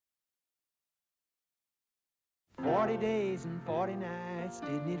40 days and 40 nights,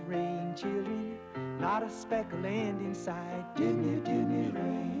 didn't it rain, children? Not a speck of land in sight, didn't it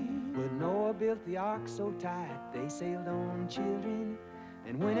rain? But Noah built the ark so tight, they sailed on, children.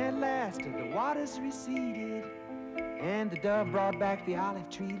 And when at last the waters receded, and the dove brought back the olive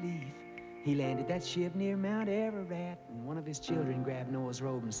tree leaf, he landed that ship near Mount Ararat, and one of his children grabbed Noah's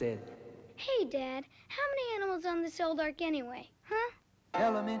robe and said, "Hey, Dad, how many animals on this old ark anyway, huh?"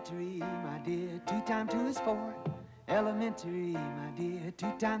 "Elementary, my dear, 2 times 2 is 4. Elementary, my dear,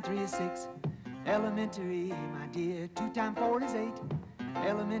 2 times 3 is 6. Elementary, my dear, 2 times 4 is 8.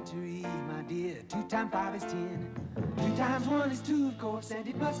 Elementary, my dear, 2 times 5 is 10. 2 times 1 is 2, of course, and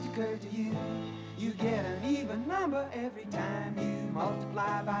it must occur to you. You get an even number every time you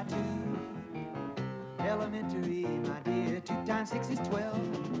multiply by 2. Elementary, my dear, 2 times 6 is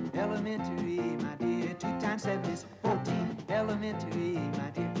 12. Elementary, my dear, 2 times 7 is 14. Elementary, my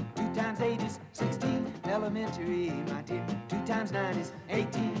dear, 2 times 8 is 16. Elementary, my dear, 2 times 9 is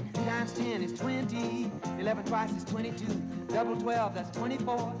 18. 2 times 10 is 20. 11 twice is 22. Double 12, that's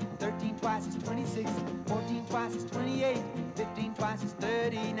 24. 13 twice is 26. 14 twice is 28. 15 twice is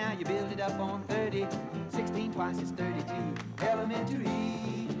 30. Now you build it up on 30. 16 twice is 32.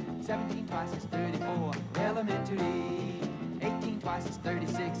 Elementary. 17 twice is 34. Elementary. 18 twice is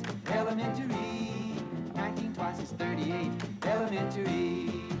 36. Elementary. 19 twice is 38.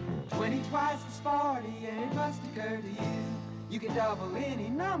 Elementary. 20 twice is 40, and it must occur to you. You can double any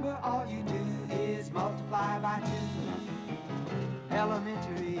number, all you do is multiply by 2.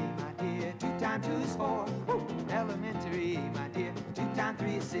 Elementary, my dear, 2 times 2 is 4. Woo! Elementary, my dear, 2 times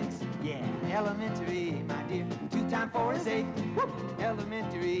 3 is 6. Yeah, elementary, my dear, 2 times 4 is 8. Woo!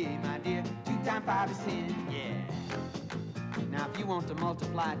 Elementary, my dear, 2 times 5 is 10. Yeah. Now, if you want to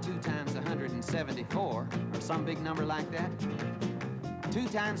multiply 2 times 174, or some big number like that, 2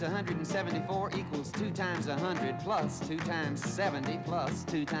 times 174 equals 2 times 100 plus 2 times 70 plus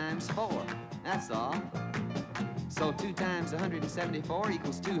 2 times 4. That's all. So 2 times 174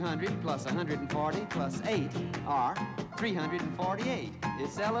 equals 200 plus 140 plus 8 are 348.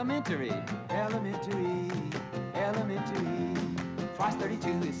 It's elementary. Elementary. Elementary. Twice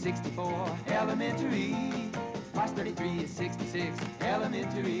 32 is 64. Elementary. Twice 33 is 66.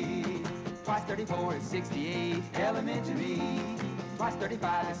 Elementary. Twice 34 is 68. Elementary. Twice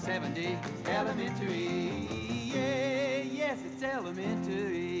 35 is 70. Elementary. Yeah, yes, it's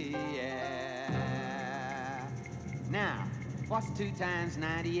elementary. Yeah. Now, what's 2 times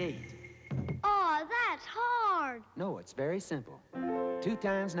 98? Oh, that's hard. No, it's very simple. 2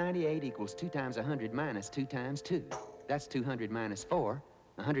 times 98 equals 2 times 100 minus 2 times 2. That's 200 minus 4,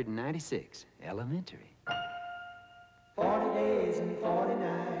 196. Elementary. 40 days and 40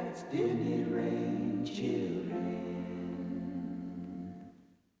 nights, didn't it rain, chill?